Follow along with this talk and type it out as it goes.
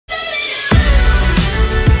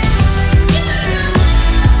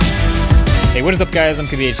Hey, what is up guys?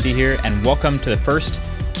 MKBHD here, and welcome to the first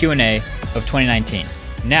Q&A of 2019.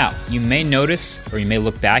 Now, you may notice, or you may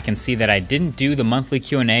look back and see that I didn't do the monthly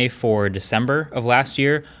Q&A for December of last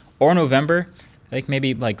year or November. I think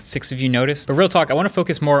maybe like 6 of you noticed. But real talk, I want to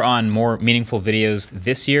focus more on more meaningful videos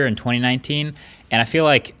this year in 2019. And I feel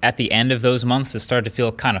like at the end of those months, it started to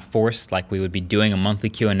feel kind of forced, like we would be doing a monthly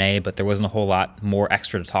Q&A, but there wasn't a whole lot more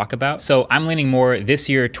extra to talk about. So I'm leaning more this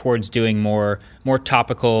year towards doing more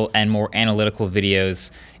topical and more analytical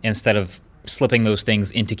videos instead of slipping those things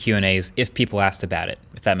into Q&As if people asked about it,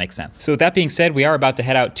 if that makes sense. So with that being said, we are about to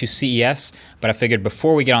head out to CES, but I figured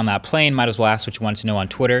before we get on that plane, might as well ask what you wanted to know on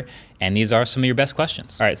Twitter, and these are some of your best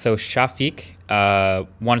questions. All right, so Shafiq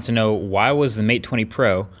wanted to know, why was the Mate 20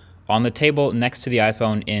 Pro on the table next to the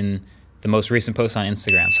iPhone in the most recent post on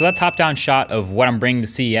Instagram? So that top-down shot of what I'm bringing to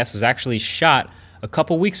CES was actually shot a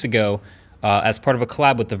couple weeks ago as part of a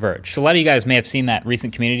collab with The Verge. So a lot of you guys may have seen that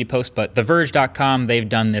recent community post, but TheVerge.com, they've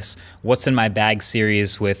done this What's in My Bag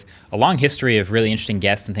series with a long history of really interesting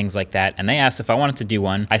guests and things like that, and they asked if I wanted to do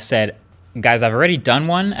one. I said, guys, I've already done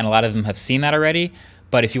one, and a lot of them have seen that already,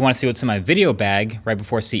 but if you want to see what's in my video bag right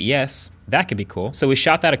before CES, that could be cool. So we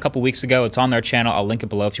shot that a couple weeks ago. It's on their channel. I'll link it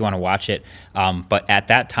below if you want to watch it. But at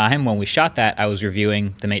that time, when we shot that, I was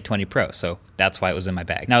reviewing the Mate 20 Pro. So that's why it was in my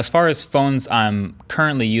bag. Now, as far as phones I'm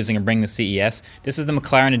currently using and bringing to CES, this is the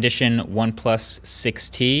McLaren Edition OnePlus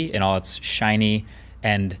 6T in all its shiny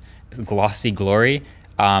and glossy glory.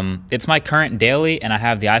 It's my current daily, and I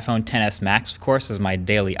have the iPhone XS Max, of course, as my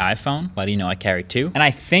daily iPhone, letting you know I carry two. And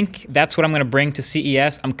I think that's what I'm gonna bring to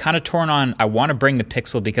CES. I'm kind of torn on, I wanna bring the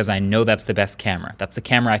Pixel because I know that's the best camera. That's the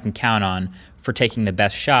camera I can count on for taking the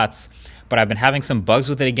best shots, but I've been having some bugs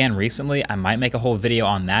with it again recently. I might make a whole video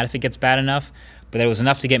on that if it gets bad enough, but that was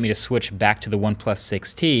enough to get me to switch back to the OnePlus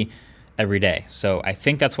 6T every day. So I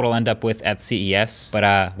think that's what I'll end up with at CES, but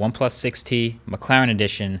OnePlus 6T, McLaren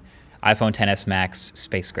Edition, iPhone XS Max,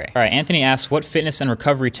 Space Gray. All right, Anthony asks, what fitness and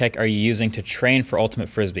recovery tech are you using to train for Ultimate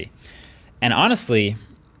Frisbee? And honestly,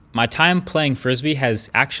 my time playing Frisbee has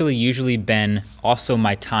actually usually been also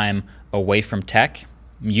my time away from tech,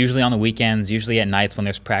 usually on the weekends, usually at nights when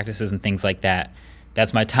there's practices and things like that.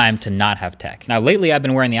 That's my time to not have tech. Now, lately I've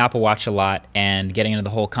been wearing the Apple Watch a lot and getting into the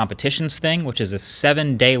whole competitions thing, which is a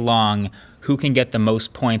 7-day long who can get the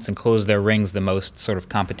most points and close their rings the most sort of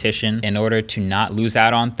competition. In order to not lose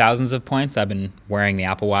out on thousands of points, I've been wearing the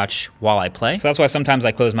Apple Watch while I play. So that's why sometimes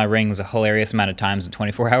I close my rings a hilarious amount of times in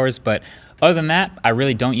 24 hours. But other than that, I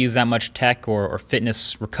really don't use that much tech or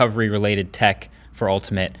fitness recovery related tech for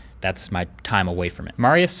Ultimate. That's my time away from it.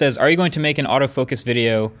 Marius says, are you going to make an autofocus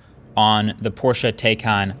video on the Porsche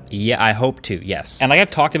Taycan? Yeah, I hope to, yes. And like I've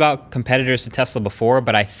talked about competitors to Tesla before,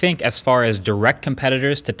 but I think as far as direct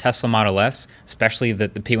competitors to Tesla Model S, especially the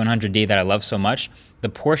P100D that I love so much, the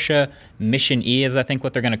Porsche Mission E, is I think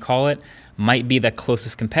what they're gonna call it, might be the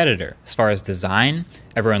closest competitor. As far as design,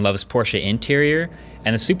 everyone loves Porsche interior,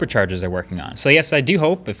 and the superchargers they're working on. So yes, I do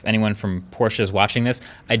hope, if anyone from Porsche is watching this,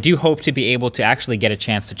 I do hope to be able to actually get a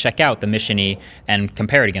chance to check out the Mission E and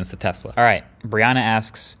compare it against the Tesla. All right, Brianna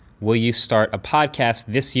asks, will you start a podcast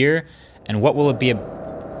this year, and what will it be?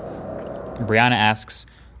 Brianna asks,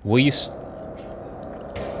 will you...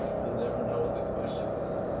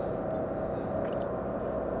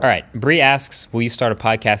 All right, Bri asks, will you start a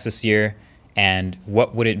podcast this year, and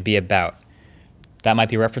what would it be about? That might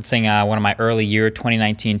be referencing one of my early year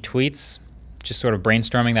 2019 tweets, just sort of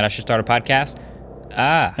brainstorming that I should start a podcast.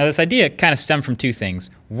 Now this idea kind of stemmed from two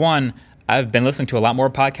things. One, I've been listening to a lot more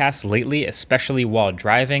podcasts lately, especially while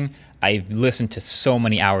driving. I've listened to so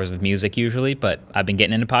many hours of music usually, but I've been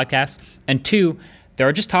getting into podcasts. And two, there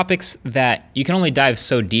are just topics that you can only dive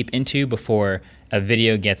so deep into before a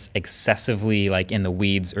video gets excessively like in the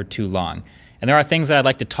weeds or too long. And there are things that I'd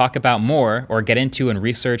like to talk about more or get into and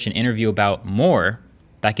research and interview about more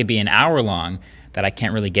that could be an hour long that I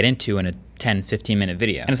can't really get into in a 10, 15-minute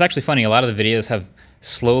video. And it's actually funny, a lot of the videos have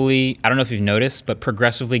slowly, I don't know if you've noticed, but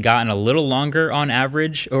progressively gotten a little longer on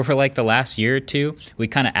average over like the last year or two. We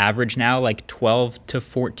kind of average now like 12 to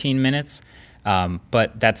 14 minutes,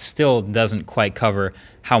 but that still doesn't quite cover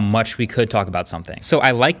how much we could talk about something. So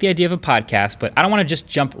I like the idea of a podcast, but I don't want to just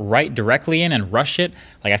jump right directly in and rush it.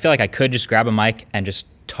 Like I feel like I could just grab a mic and just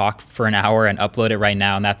talk for an hour and upload it right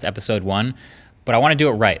now, and that's episode 1. But I want to do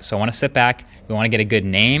it right. So I want to sit back, we want to get a good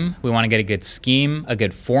name, we want to get a good scheme, a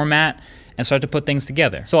good format, and start to put things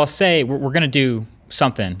together. So I'll say we're going to do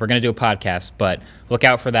something. We're going to do a podcast, but look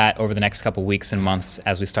out for that over the next couple weeks and months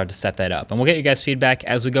as we start to set that up. And we'll get you guys feedback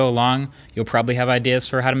as we go along. You'll probably have ideas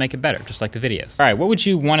for how to make it better, just like the videos. All right, what would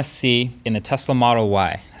you want to see in the Tesla Model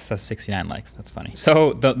Y? That says 69 likes. That's funny.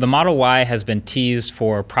 So the Model Y has been teased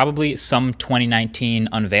for probably some 2019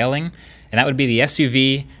 unveiling, and that would be the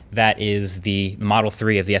SUV that is the Model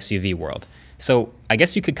 3 of the SUV world. So I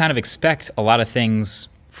guess you could kind of expect a lot of things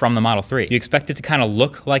from the Model 3. You expect it to kind of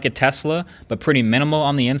look like a Tesla, but pretty minimal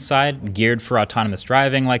on the inside, geared for autonomous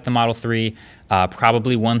driving like the Model 3,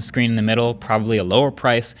 probably one screen in the middle, probably a lower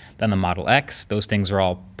price than the Model X. Those things are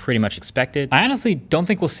all pretty much expected. I honestly don't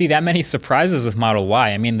think we'll see that many surprises with Model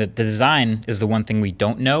Y. I mean, the design is the one thing we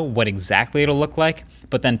don't know what exactly it'll look like,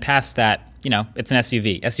 but then past that, you know, it's an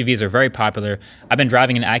SUV. SUVs are very popular. I've been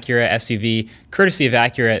driving an Acura SUV, courtesy of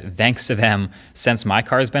Acura, thanks to them, since my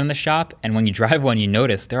car has been in the shop. And when you drive one, you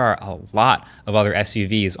notice there are a lot of other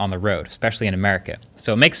SUVs on the road, especially in America.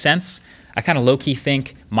 So it makes sense. I kind of low-key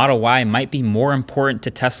think Model Y might be more important to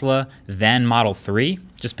Tesla than Model 3,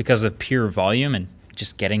 just because of pure volume and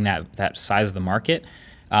just getting that size of the market.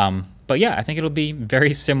 But yeah, I think it'll be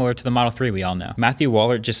very similar to the Model 3 we all know. Matthew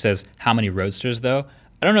Waller just says, how many Roadsters though?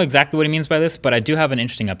 I don't know exactly what he means by this, but I do have an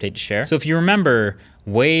interesting update to share. So if you remember,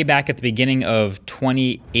 way back at the beginning of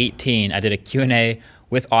 2018, I did a Q&A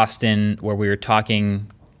with Austin where we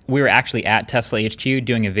were actually at Tesla HQ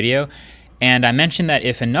doing a video, and I mentioned that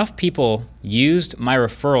if enough people used my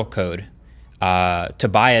referral code to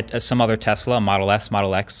buy some other Tesla, Model S,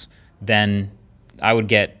 Model X, then I would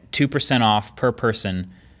get 2% off per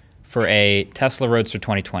person for a Tesla Roadster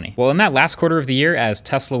 2020. Well, in that last quarter of the year, as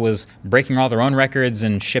Tesla was breaking all their own records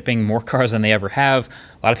and shipping more cars than they ever have,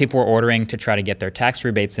 a lot of people were ordering to try to get their tax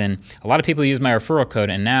rebates in. A lot of people use my referral code,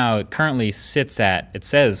 and now it currently sits at, it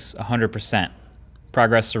says 100%.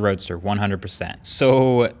 Progress to Roadster, 100%.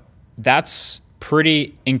 So that's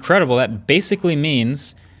pretty incredible. That basically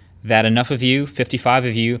means that enough of you, 55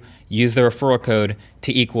 of you, use the referral code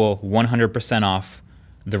to equal 100% off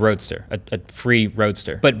the Roadster, a free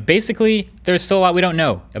Roadster. But basically, there's still a lot we don't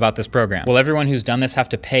know about this program. Will everyone who's done this have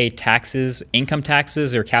to pay taxes, income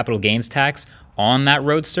taxes, or capital gains tax on that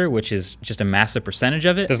Roadster, which is just a massive percentage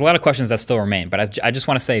of it? There's a lot of questions that still remain, but I just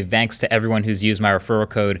want to say thanks to everyone who's used my referral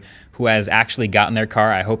code, who has actually gotten their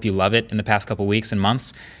car. I hope you love it in the past couple weeks and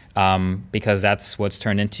months, because that's what's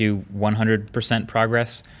turned into 100%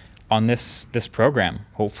 progress on this program.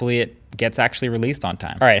 Hopefully it gets actually released on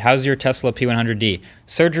time. All right, how's your Tesla P100D?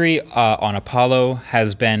 Surgery on Apollo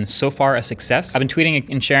has been so far a success. I've been tweeting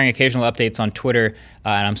and sharing occasional updates on Twitter,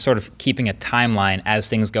 and I'm sort of keeping a timeline as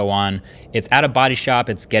things go on. It's at a body shop,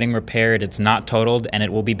 it's getting repaired, it's not totaled, and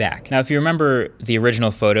it will be back. Now, if you remember the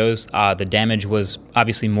original photos, the damage was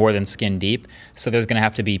obviously more than skin deep, so there's gonna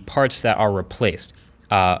have to be parts that are replaced.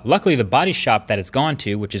 Luckily, the body shop that it's gone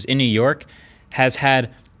to, which is in New York, has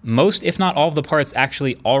had most, if not all, of the parts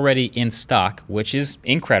actually already in stock, which is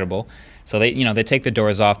incredible. So they take the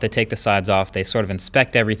doors off, they take the sides off, they sort of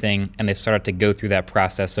inspect everything, and they start to go through that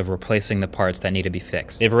process of replacing the parts that need to be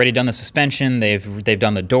fixed. They've already done the suspension, they've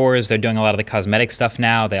done the doors, they're doing a lot of the cosmetic stuff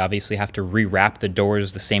now. They obviously have to rewrap the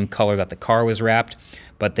doors the same color that the car was wrapped,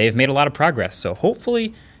 but they've made a lot of progress. So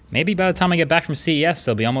hopefully, maybe by the time I get back from CES,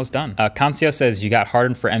 they'll be almost done. Concio says, you got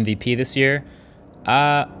hardened for MVP this year.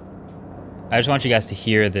 I just want you guys to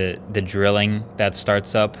hear the drilling that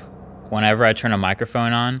starts up whenever I turn a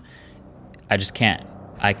microphone on. I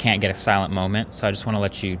can't get a silent moment, so I just want to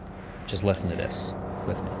let you just listen to this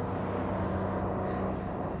with me.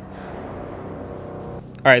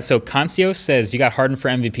 All right, so Concio says, you got hardened for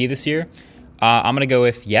MVP this year. I'm gonna go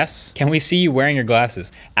with yes. Can we see you wearing your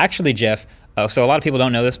glasses? Actually, Jeff, so a lot of people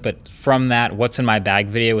don't know this, but from that What's in My Bag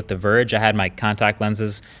video with The Verge, I had my contact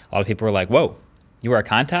lenses. A lot of people were like, whoa, you wear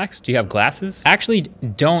contacts? Do you have glasses? I actually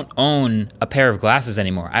don't own a pair of glasses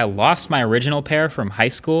anymore. I lost my original pair from high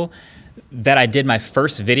school that I did my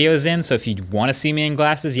first videos in, so if you want to see me in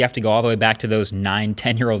glasses, you have to go all the way back to those 9,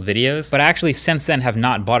 10-year-old videos. But I actually, since then, have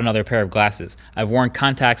not bought another pair of glasses. I've worn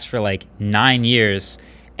contacts for like 9 years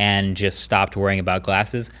and just stopped worrying about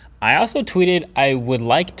glasses. I also tweeted I would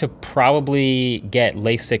like to probably get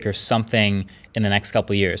LASIK or something in the next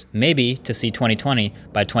couple of years, maybe to see 2020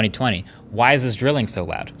 by 2020. Why is this drilling so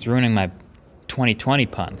loud? It's ruining my 2020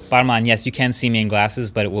 puns. Bottom line, yes, you can see me in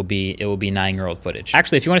glasses, but it will be 9-year-old footage.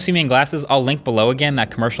 Actually, if you want to see me in glasses, I'll link below again that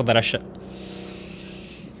commercial that I shot.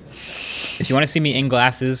 If you want to see me in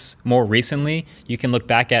glasses more recently, you can look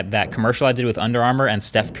back at that commercial I did with Under Armour and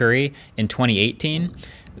Steph Curry in 2018.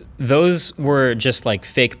 Those were just like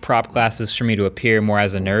fake prop glasses for me to appear more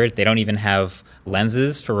as a nerd. They don't even have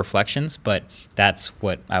lenses for reflections, but that's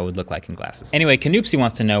what I would look like in glasses. Anyway, Canoopsy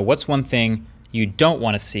wants to know, what's one thing you don't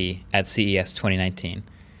want to see at CES 2019. And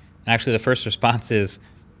actually, the first response is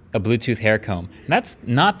a Bluetooth hair comb. And that's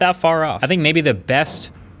not that far off. I think maybe the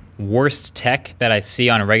best, worst tech that I see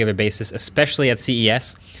on a regular basis, especially at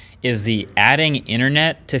CES, is the adding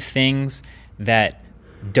internet to things that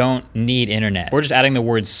don't need internet. Or just adding the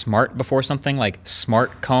word smart before something, like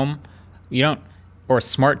smart comb. Or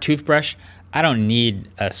smart toothbrush. I don't need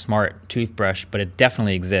a smart toothbrush, but it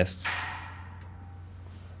definitely exists.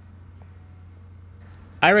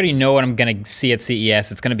 I already know what I'm gonna see at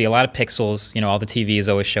CES. It's gonna be a lot of pixels. You know, all the TVs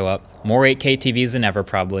always show up. More 8K TVs than ever,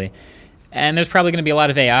 probably. And there's probably gonna be a lot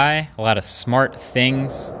of AI, a lot of smart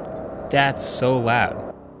things. That's so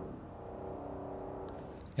loud.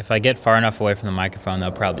 If I get far enough away from the microphone,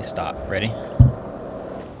 they'll probably stop. Ready?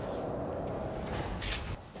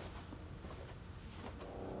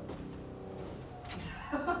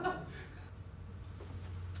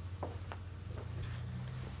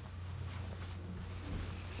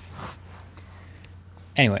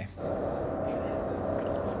 Anyway.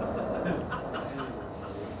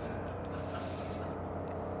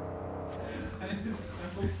 That is so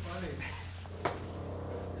funny.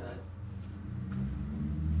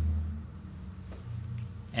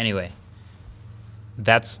 Anyway.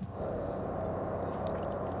 That's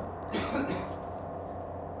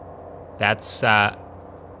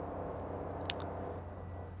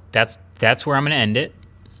where I'm gonna end it.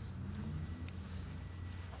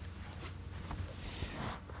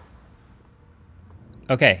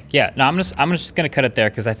 Okay, yeah, no, I'm just gonna cut it there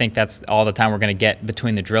because I think that's all the time we're gonna get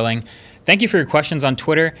between the drilling. Thank you for your questions on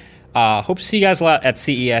Twitter. Hope to see you guys a lot at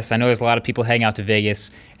CES. I know there's a lot of people heading out to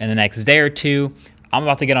Vegas in the next day or two. I'm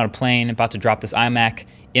about to get on a plane, about to drop this iMac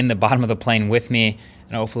in the bottom of the plane with me,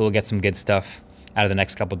 and hopefully we'll get some good stuff out of the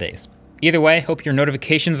next couple days. Either way, hope your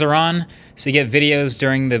notifications are on so you get videos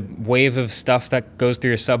during the wave of stuff that goes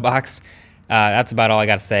through your sub box. That's about all I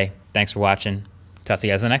got to say. Thanks for watching. Talk to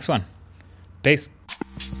you guys in the next one. Peace.